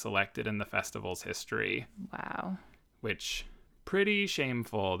to be selected in the festival's history. Wow. Which, pretty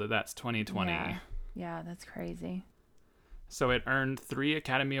shameful that that's 2020. Yeah, that's crazy. So it earned 3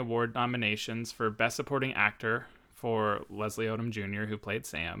 Academy Award nominations for Best Supporting Actor for Leslie Odom Jr., who played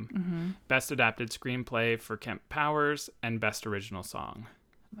Sam, Best Adapted Screenplay for Kemp Powers, and Best Original Song.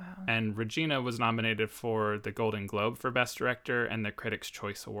 Wow. And Regina was nominated for the Golden Globe for Best Director and the Critics'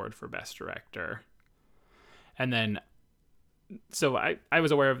 Choice Award for Best Director. And then, so I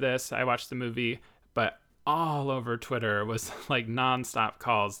was aware of this, I watched the movie, but all over Twitter was like nonstop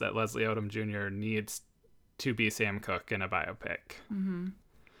calls that Leslie Odom Jr. needs to be Sam Cooke in a biopic. Mm-hmm.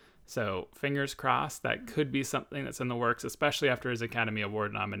 So fingers crossed, that could be something that's in the works, especially after his Academy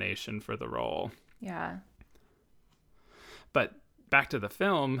Award nomination for the role. Yeah. But back to the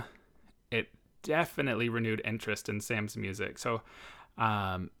film, it definitely renewed interest in Sam's music. So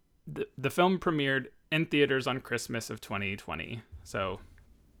the film premiered in theaters on Christmas of 2020. So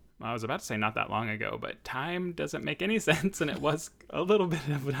I was about to say not that long ago, but time doesn't make any sense, and it was a little bit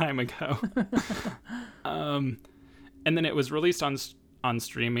of a time ago. And then it was released on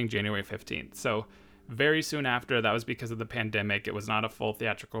streaming January 15th. So very soon after, that was because of the pandemic. It was not a full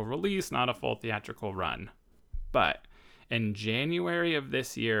theatrical release, not a full theatrical run. But in January of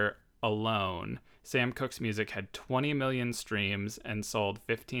this year alone, Sam Cooke's music had 20 million streams and sold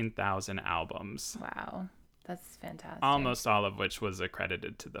 15,000 albums. Wow. That's fantastic. Almost all of which was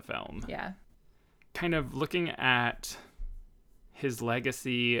accredited to the film. Yeah. Kind of looking at his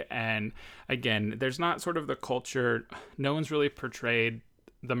legacy, and again, there's not sort of the culture, no one's really portrayed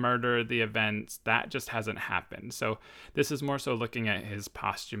the murder, the events, that just hasn't happened. So this is more so looking at his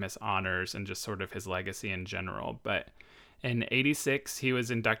posthumous honors and just sort of his legacy in general. But in 86, he was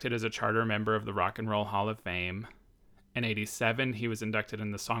inducted as a charter member of the Rock and Roll Hall of Fame. In 87, he was inducted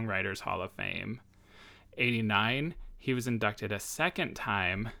in the Songwriters Hall of Fame. 89, he was inducted a second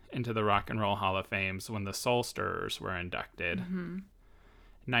time into the Rock and Roll Hall of Fame when the Soul Stirrers were inducted. Mm-hmm.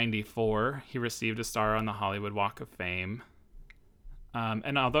 94, he received a star on the Hollywood Walk of Fame.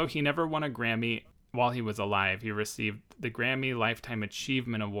 And although he never won a Grammy while he was alive, he received the Grammy Lifetime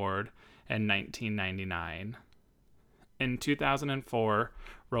Achievement Award in 1999. In 2004,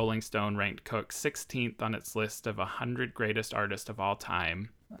 Rolling Stone ranked Cooke 16th on its list of 100 greatest artists of all time.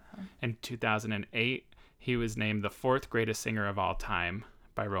 Wow. In 2008, he was named the 4th greatest singer of all time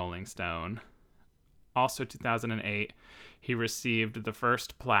by Rolling Stone. Also 2008, he received the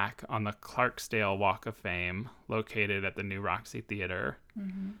first plaque on the Clarksdale Walk of Fame, located at the New Roxy Theater.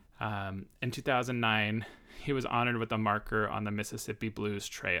 Mm-hmm. In 2009, he was honored with a marker on the Mississippi Blues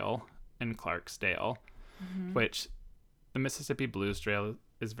Trail in Clarksdale, which the Mississippi Blues Trail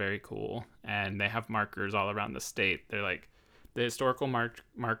is very cool, and they have markers all around the state. They're like the historical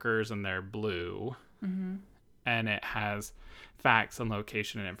markers, and they're blue. Mm-hmm. And it has facts and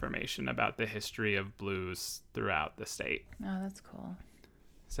location and information about the history of blues throughout the state. Oh, that's cool.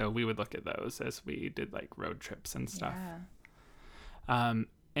 So we would look at those as we did like road trips and stuff. Yeah.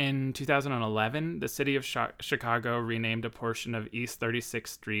 In 2011, the city of Chicago renamed a portion of East 36th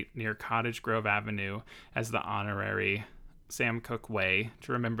Street near Cottage Grove Avenue as the honorary Sam Cooke Way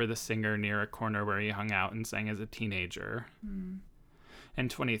to remember the singer near a corner where he hung out and sang as a teenager. In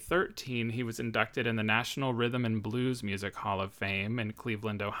 2013, he was inducted in the National Rhythm and Blues Music Hall of Fame in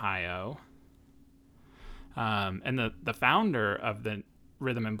Cleveland, Ohio. And the founder of the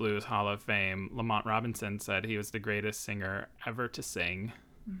Rhythm and Blues Hall of Fame, Lamont Robinson, said he was the greatest singer ever to sing.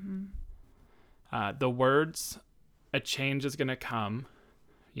 The words, "A change is gonna come,"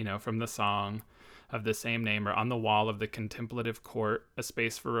 from the song of the same name, are on the wall of the Contemplative Court, a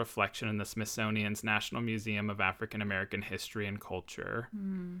space for reflection in the Smithsonian's National Museum of African American History and Culture.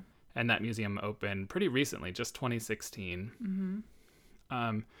 And that museum opened pretty recently, just 2016.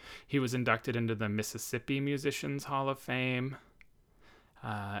 He was inducted into the Mississippi Musicians Hall of Fame.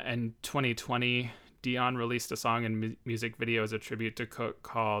 In 2020, Dion released a song and music video as a tribute to Cooke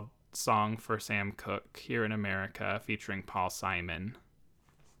called "Song for Sam Cooke" here in America, featuring Paul Simon.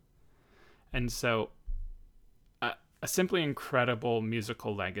 And so, a simply incredible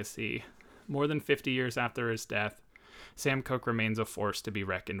musical legacy. More than 50 years after his death, Sam Cooke remains a force to be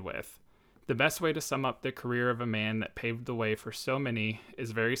reckoned with. The best way to sum up the career of a man that paved the way for so many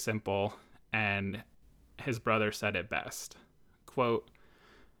is very simple, and his brother said it best. Quote,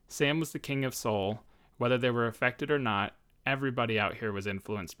 "Sam was the king of soul. Whether they were affected or not, everybody out here was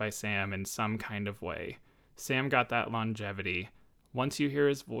influenced by Sam in some kind of way. Sam got that longevity. Once you hear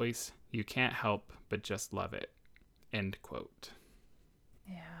his voice, you can't help but just love it." End quote.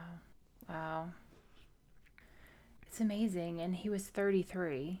 Yeah. Wow. It's amazing. And he was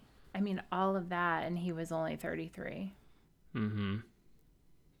 33. I mean, all of that, and he was only 33. And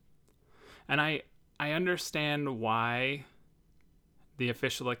I understand why the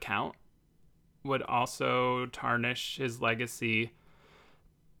official account would also tarnish his legacy,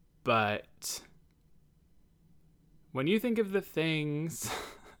 but when you think of the things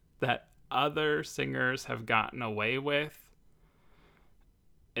that other singers have gotten away with,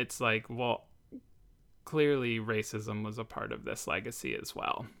 it's like, well, clearly racism was a part of this legacy as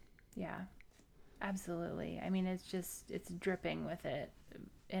well. Yeah, absolutely. I mean, it's dripping with it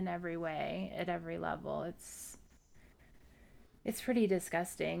in every way, at every level. It's pretty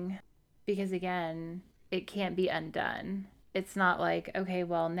disgusting because, again, it can't be undone. It's not like, okay,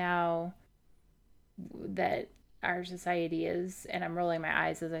 well, now that our society is, and I'm rolling my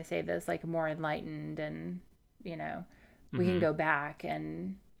eyes as I say this, like more enlightened, and, we can go back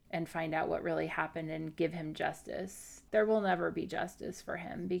and find out what really happened and give him justice. There will never be justice for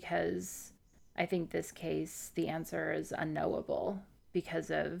him because I think this case, the answer is unknowable because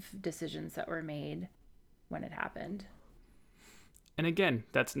of decisions that were made when it happened. And again,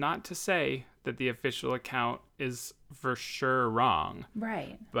 that's not to say that the official account is for sure wrong.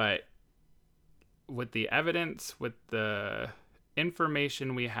 Right. But with the evidence, with the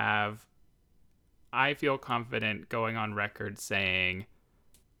information we have, I feel confident going on record saying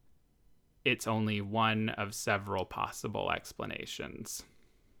it's only one of several possible explanations.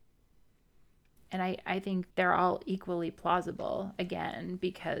 And I think they're all equally plausible, again,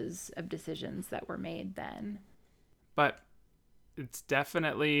 because of decisions that were made then. But it's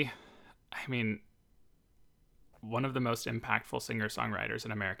definitely, one of the most impactful singer-songwriters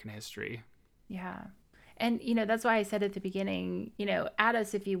in American history. Yeah. And, that's why I said at the beginning, at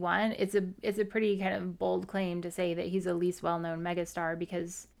us if you want. It's a pretty kind of bold claim to say that he's a least well-known megastar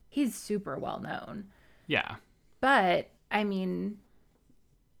because he's super well-known. Yeah. But,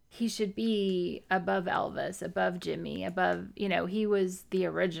 he should be above Elvis, above Jimmy, above, he was the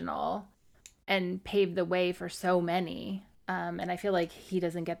original and paved the way for so many. And I feel like he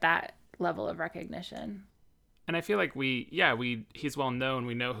doesn't get that level of recognition. And I feel like he's well known,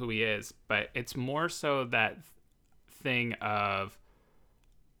 we know who he is, but it's more so that thing of,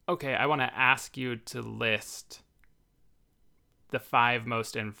 okay, I want to ask you to list the 5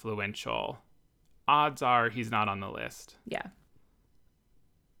 most influential. Odds are he's not on the list. Yeah.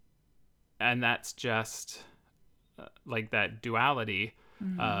 And that's just like that duality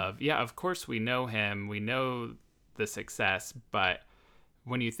of, of course we know him, we know the success, but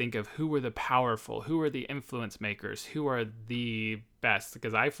when you think of who were the powerful, who are the influence makers, who are the best,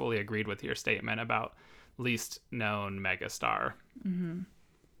 because I fully agreed with your statement about least known megastar.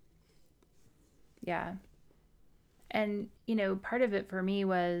 Yeah. And, part of it for me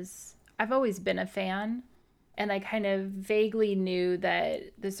was I've always been a fan, and I kind of vaguely knew that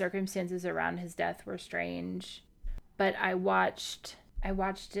the circumstances around his death were strange. But I watched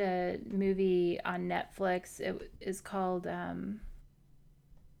a movie on Netflix. It is called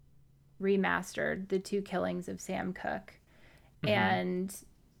Remastered: The Two Killings of Sam Cooke. And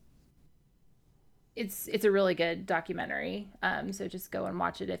it's a really good documentary. So just go and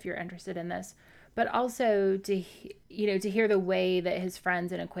watch it if you're interested in this. But also to hear the way that his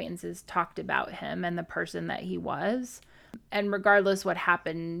friends and acquaintances talked about him and the person that he was, and regardless what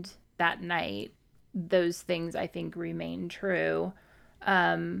happened that night, those things I think remain true.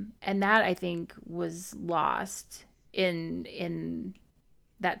 And that I think was lost in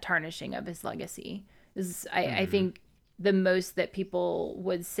that tarnishing of his legacy. I think the most that people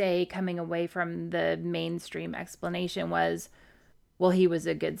would say coming away from the mainstream explanation was, well, he was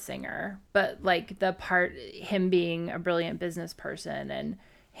a good singer. But like the part, him being a brilliant business person and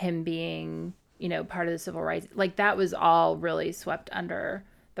him being, part of the civil rights, like that was all really swept under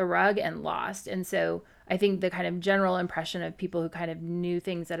the rug and lost. And so I think the kind of general impression of people who kind of knew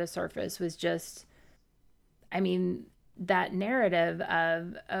things at a surface was just, that narrative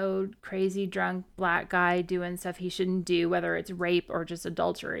of, oh, crazy drunk black guy doing stuff he shouldn't do, whether it's rape or just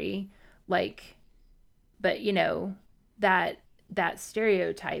adultery, but that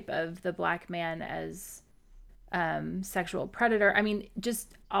stereotype of the black man as sexual predator.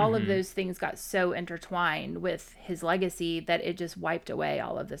 Just all of those things got so intertwined with his legacy that it just wiped away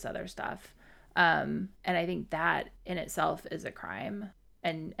all of this other stuff. And I think that in itself is a crime,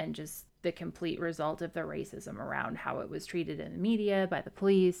 and just the complete result of the racism around how it was treated in the media, by the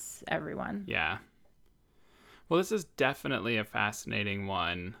police, everyone. Yeah. Well, this is definitely a fascinating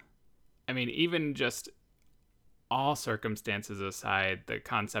one. Even just all circumstances aside, the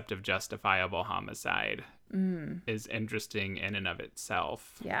concept of justifiable homicide is interesting in and of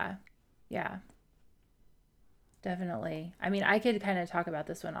itself. Yeah. Yeah. Definitely. I could kind of talk about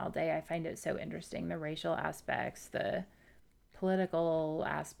this one all day. I find it so interesting. The racial aspects, the political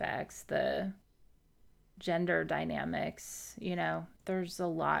aspects, the gender dynamics, there's a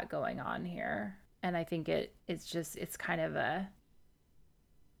lot going on here. And I think it's kind of a,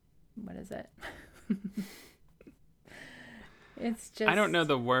 what is it? It's just, I don't know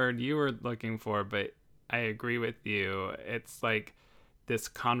the word you were looking for, but I agree with you. It's like this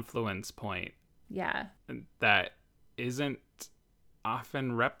confluence point. Yeah. That isn't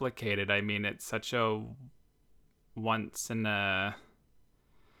often replicated. It's such a once in a,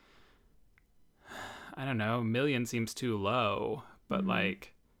 I don't know, million seems too low, but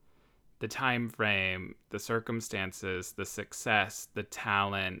like the time frame, the circumstances, the success, the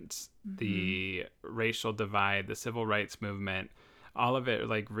talent, the racial divide, the civil rights movement, all of it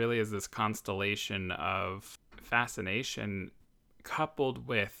like really is this constellation of fascination coupled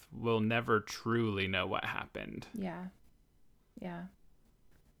with we'll never truly know what happened. Yeah. Yeah.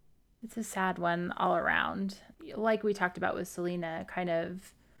 It's a sad one all around. Like we talked about with Selena, kind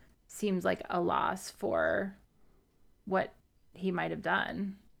of seems like a loss for what he might have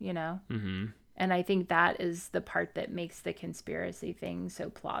done, Mm-hmm. And I think that is the part that makes the conspiracy thing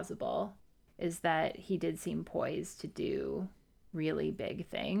so plausible, is that he did seem poised to do really big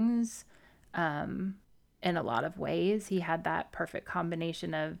things. In a lot of ways, he had that perfect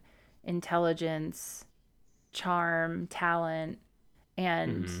combination of intelligence, charm, talent,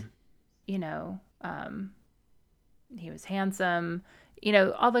 and he was handsome,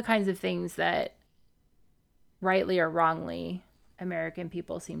 all the kinds of things that rightly or wrongly American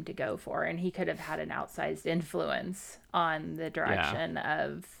people seem to go for. And he could have had an outsized influence on the direction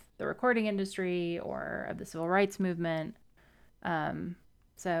of the recording industry or of the civil rights movement.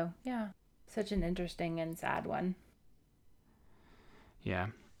 So yeah, such an interesting and sad one. Yeah.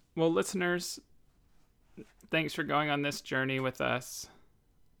 Well, listeners, thanks for going on this journey with us.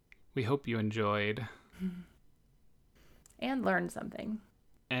 We hope you enjoyed. And learned something.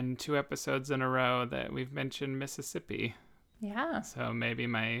 And 2 episodes in a row that we've mentioned Mississippi. Yeah. So maybe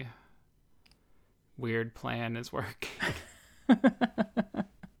my weird plan is working.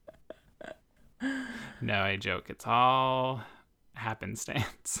 No, I joke. It's all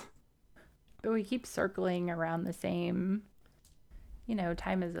happenstance. But we keep circling around the same,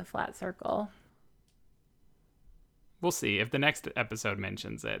 time is a flat circle. We'll see. If the next episode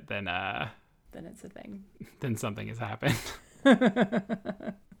mentions it, then it's a thing. Then something has happened.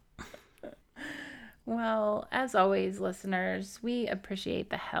 Well, as always, listeners, we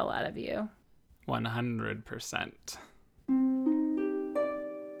appreciate the hell out of you. 100%.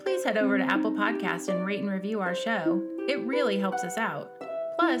 Please head over to Apple Podcasts and rate and review our show. It really helps us out.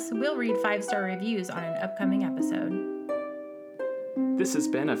 Plus, we'll read 5-star reviews on an upcoming episode. This has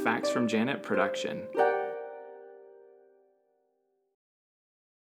been a Facts from Janet production.